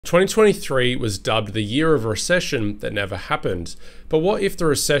2023 was dubbed the year of recession that never happened. But what if the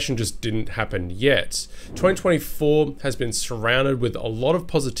recession just didn't happen yet? 2024 has been surrounded with a lot of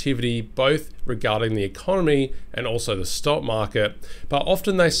positivity, both regarding the economy and also the stock market. But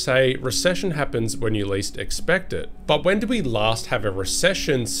often they say recession happens when you least expect it. But when did we last have a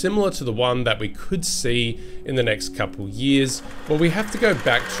recession similar to the one that we could see in the next couple years? Well, we have to go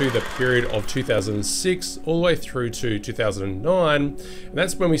back to the period of 2006 all the way through to 2009, and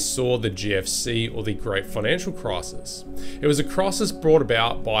that's when we saw the GFC, or the Great Financial Crisis. It was a crisis brought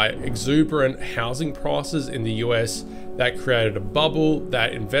about by exuberant housing prices in the US that created a bubble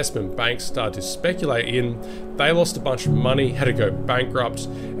that investment banks started to speculate in. They lost a bunch of money, had to go bankrupt,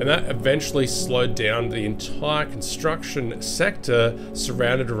 and that eventually slowed down the entire construction sector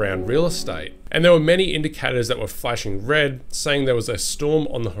surrounded around real estate. And there were many indicators that were flashing red, saying there was a storm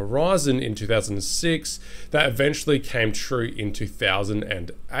on the horizon in 2006 that eventually came true in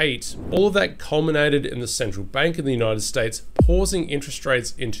 2008. All of that culminated in the central bank in the United States pausing interest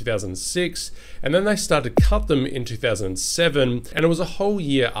rates in 2006, and then they started to cut them in 2007, and it was a whole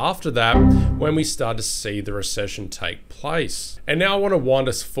year after that when we started to see the recession take place. And now I want to wind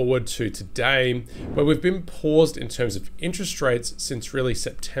us forward to today, where we've been paused in terms of interest rates since really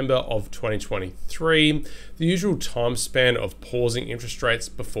September of 2023. The usual time span of pausing interest rates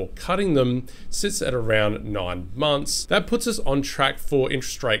before cutting them sits at around 9 months. That puts us on track for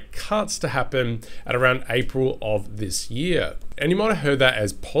interest rate cuts to happen at around April of this year. And you might have heard that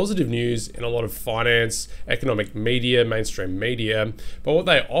as positive news in a lot of finance, economic media, mainstream media, but what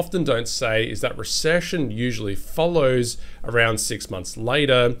they often don't say is that recession usually follows around 6 months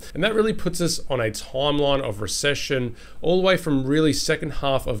later, and that really puts us on a timeline of recession all the way from really second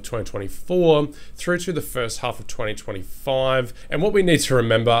half of 2024 through to the first half of 2025. And what we need to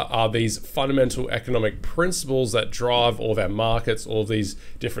remember are these fundamental economic principles that drive all of our markets, all of these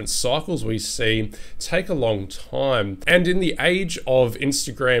different cycles we see take a long time. And in the age of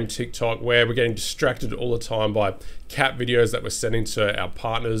Instagram, TikTok, where we're getting distracted all the time by cat videos that we're sending to our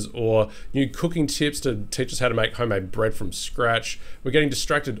partners, or new cooking tips to teach us how to make homemade bread from scratch, we're getting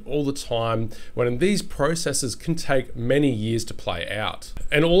distracted all the time when these processes can take many years to play out.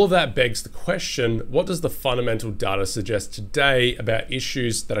 And all of that begs the question, what does the fundamental data suggest today about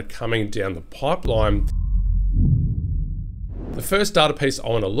issues that are coming down the pipeline? The first data piece I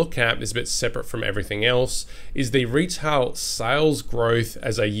want to look at is a bit separate from everything else, is the retail sales growth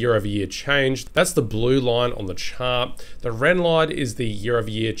as a year-over-year change. That's the blue line on the chart. The red line is the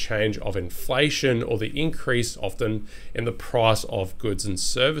year-over-year change of inflation, or the increase often in the price of goods and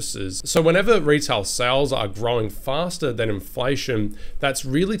services. So whenever retail sales are growing faster than inflation, that's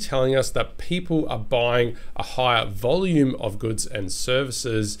really telling us that people are buying a higher volume of goods and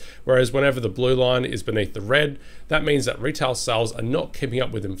services. Whereas whenever the blue line is beneath the red, that means that retail sales are not keeping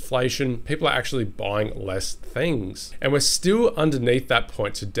up with inflation. People are actually buying less things. And we're still underneath that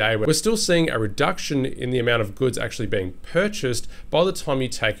point today. We're still seeing a reduction in the amount of goods actually being purchased by the time you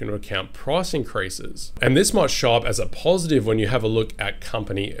take into account price increases. And this might show up as a positive when you have a look at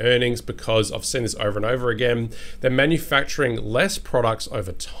company earnings, because I've seen this over and over again. They're manufacturing less products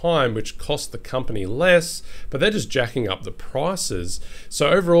over time, which cost the company less, but they're just jacking up the prices. So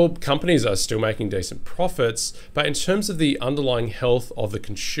overall, companies are still making decent profits, but in terms of the underlying health of the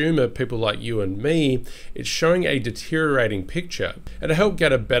consumer, people like you and me, it's showing a deteriorating picture. And to help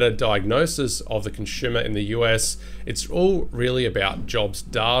get a better diagnosis of the consumer in the US, it's all really about jobs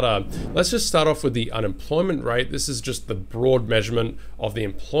data. Let's just start off with the unemployment rate. This is just the broad measurement of the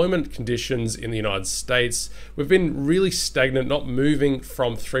employment conditions in the United States. We've been really stagnant, not moving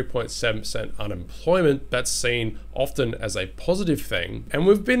from 3.7% unemployment. That's seen often as a positive thing. And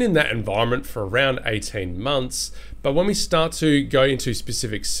we've been in that environment for around 18 months. But when we start to go into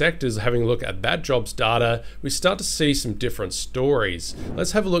specific sectors, having a look at that jobs data, we start to see some different stories.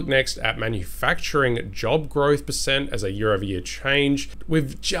 Let's have a look next at manufacturing job growth percent as a year-over-year change.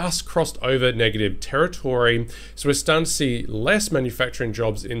 We've just crossed over negative territory, so we're starting to see less manufacturing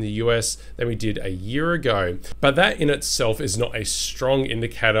jobs in the US than we did a year ago. But that in itself is not a strong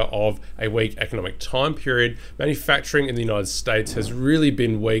indicator of a weak economic time period. Manufacturing in the United States has really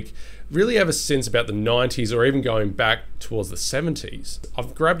been weak really ever since about the 90s, or even going back towards the 70s.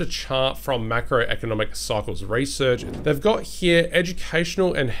 I've grabbed a chart from Macroeconomic Cycles Research. They've got here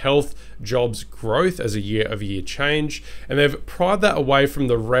educational and health jobs growth as a year-over-year change, and they've pried that away from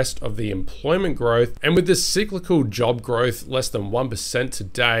the rest of the employment growth. And with this cyclical job growth less than 1%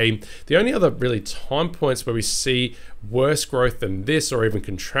 today, the only other really time points where we see worse growth than this, or even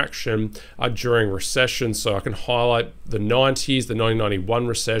contraction, are during recession. So I can highlight the 90s, the 1991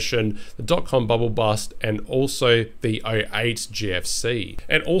 recession, the dot-com bubble bust, and also the 2008 GFC.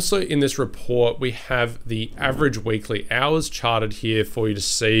 And also in this report, we have the average weekly hours charted here for you to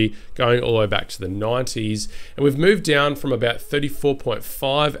see, going all the way back to the 90s. And we've moved down from about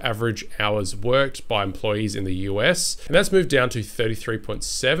 34.5 average hours worked by employees in the US, and that's moved down to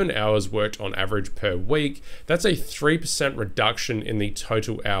 33.7 hours worked on average per week. That's a 3% reduction in the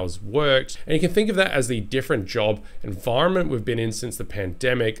total hours worked. And you can think of that as the different job environment we've been in since the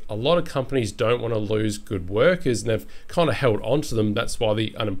pandemic. A lot of companies don't want to lose good workers, and they've kind of held on to them. That's why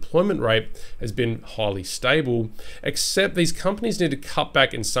the unemployment rate has been highly stable, except these companies need to cut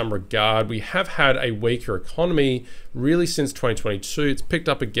back in some regard. We have had a weaker economy really since 2022. It's picked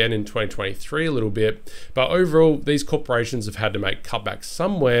up again in 2023 a little bit, but overall these corporations have had to make cutbacks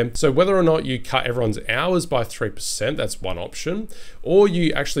somewhere. So whether or not you cut everyone's hours by 3%, that's one option, or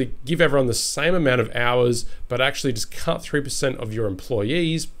you actually give everyone the same amount of hours but actually just cut 3% of your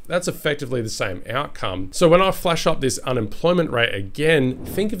employees, that's effectively the same outcome. So when I flash up this unemployment rate again,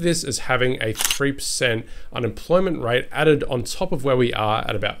 think of this as having a 3% unemployment rate added on top of where we are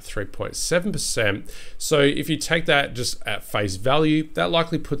at about 3.7%. So if you take that just at face value, that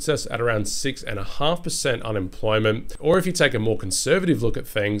likely puts us at around 6.5% unemployment. Or if you take a more conservative look at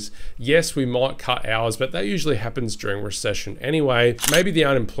things, yes, we might cut hours, but that usually happens during recession anyway. Maybe the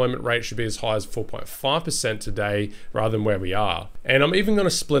unemployment rate should be as high as 4.5% today rather than where we are. And I'm even going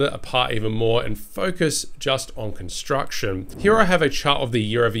to split it apart even more and focus just on construction. Here I have a chart of the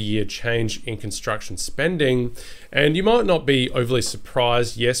year-over-year change in construction spending, and you might not be overly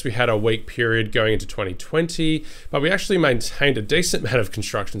surprised. Yes, we had a weak period going into 2020, but we actually maintained a decent amount of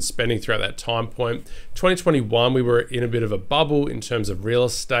construction spending throughout that time point. 2021, we were in a bit of a bubble in terms of real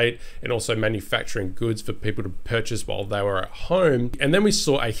estate and also manufacturing goods for people to purchase while they were at home. And then we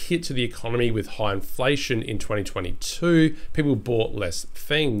saw a hit to the economy with high inflation in 2022. People bought less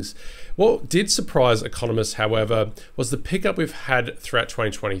things. What did surprise economists, however, was the pickup we've had throughout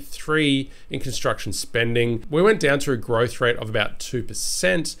 2023 in construction spending. We went down to a growth rate of about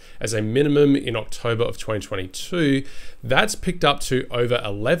 2% as a minimum in October of 2022. That's picked up to over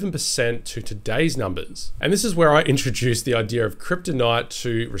 11% to today's numbers. And this is where I introduced the idea of kryptonite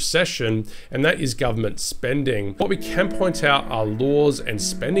to recession, and that is government spending. What we can point out are laws and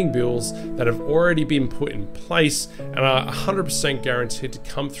spending bills that have already been put in place and are 100% guaranteed to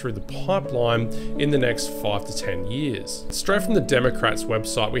come through the pipeline in the next 5 to 10 years. Straight from the Democrats'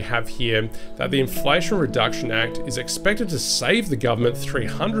 website, we have here that the Inflation Reduction Act is expected to save the government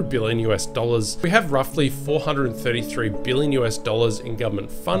 $300 billion US. We have roughly $433 billion US in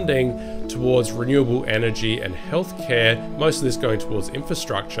government funding towards renewable energy and healthcare, most of this going towards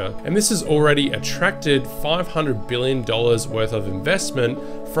infrastructure. And this has already attracted $500 billion worth of investment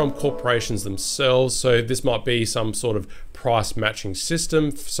from corporations themselves. So this might be some sort of price matching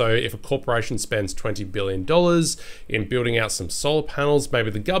system. So if a corporation spends $20 billion in building out some solar panels,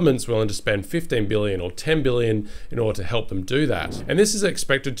 maybe the government's willing to spend $15 billion or $10 billion in order to help them do that. And this is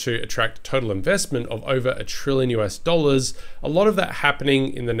expected to attract total investment of over $1 trillion US, a lot of that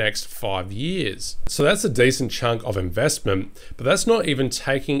happening in the next 5 years. So that's a decent chunk of investment, but that's not even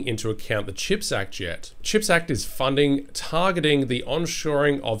taking into account the CHIPS Act yet. CHIPS Act is funding targeting the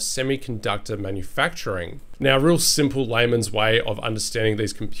onshoring of semiconductor manufacturing. Now, a real simple layman's way of understanding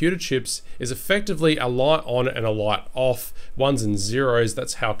these computer chips is effectively a light on and a light off, ones and zeros.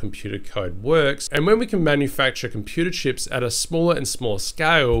 That's how computer code works. And when we can manufacture computer chips at a smaller and smaller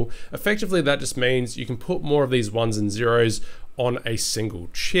scale, effectively that just means you can put more of these ones and zeros on a single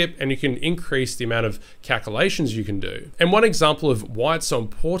chip, and you can increase the amount of calculations you can do. And one example of why it's so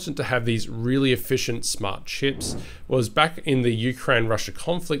important to have these really efficient smart chips was back in the Ukraine-Russia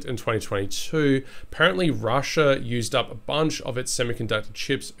conflict in 2022. Apparently Russia used up a bunch of its semiconductor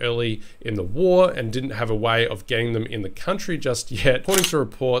chips early in the war and didn't have a way of getting them in the country just yet. According to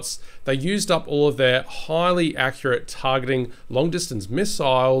reports, they used up all of their highly accurate targeting long-distance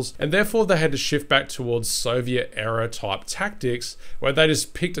missiles, and therefore they had to shift back towards Soviet-era type tactics where they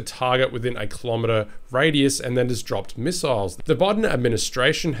just picked a target within a kilometer radius and then just dropped missiles. The Biden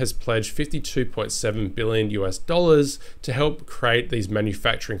administration has pledged $52.7 billion US to help create these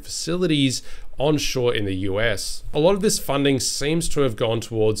manufacturing facilities onshore in the US. A lot of this funding seems to have gone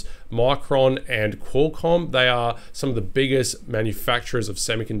towards Micron and Qualcomm. They are some of the biggest manufacturers of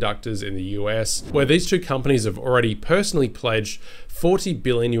semiconductors in the US, where these two companies have already personally pledged $40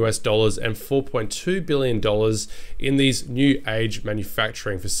 billion US and $4.2 billion in these new age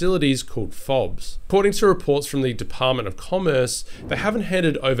manufacturing facilities called FOBs. According to reports from the Department of Commerce, they haven't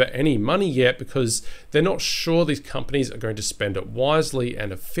handed over any money yet because they're not sure these companies are going to spend it wisely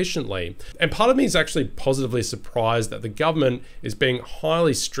and efficiently. And part part of me is actually positively surprised that the government is being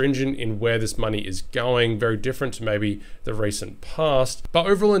highly stringent in where this money is going, very different to maybe the recent past. But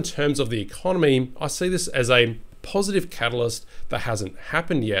overall, in terms of the economy, I see this as a positive catalyst that hasn't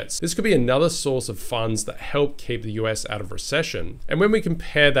happened yet. This could be another source of funds that help keep the US out of recession. And when we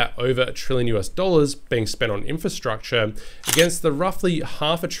compare that over $1 trillion US being spent on infrastructure against the roughly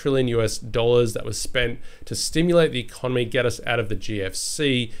 $500 billion US that was spent to stimulate the economy, get us out of the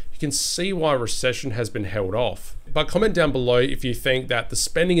GFC, you can see why recession has been held off. But comment down below if you think that the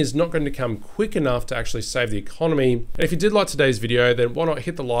spending is not going to come quick enough to actually save the economy. And if you did like today's video, then why not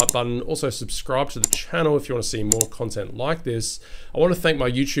hit the like button? Also subscribe to the channel if you want to see more content like this. I want to thank my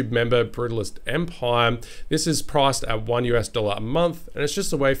YouTube member, Brutalist Empire. This is priced at $1 US a month, and it's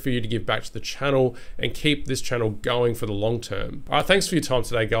just a way for you to give back to the channel and keep this channel going for the long term. All right, thanks for your time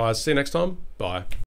today, guys. See you next time. Bye.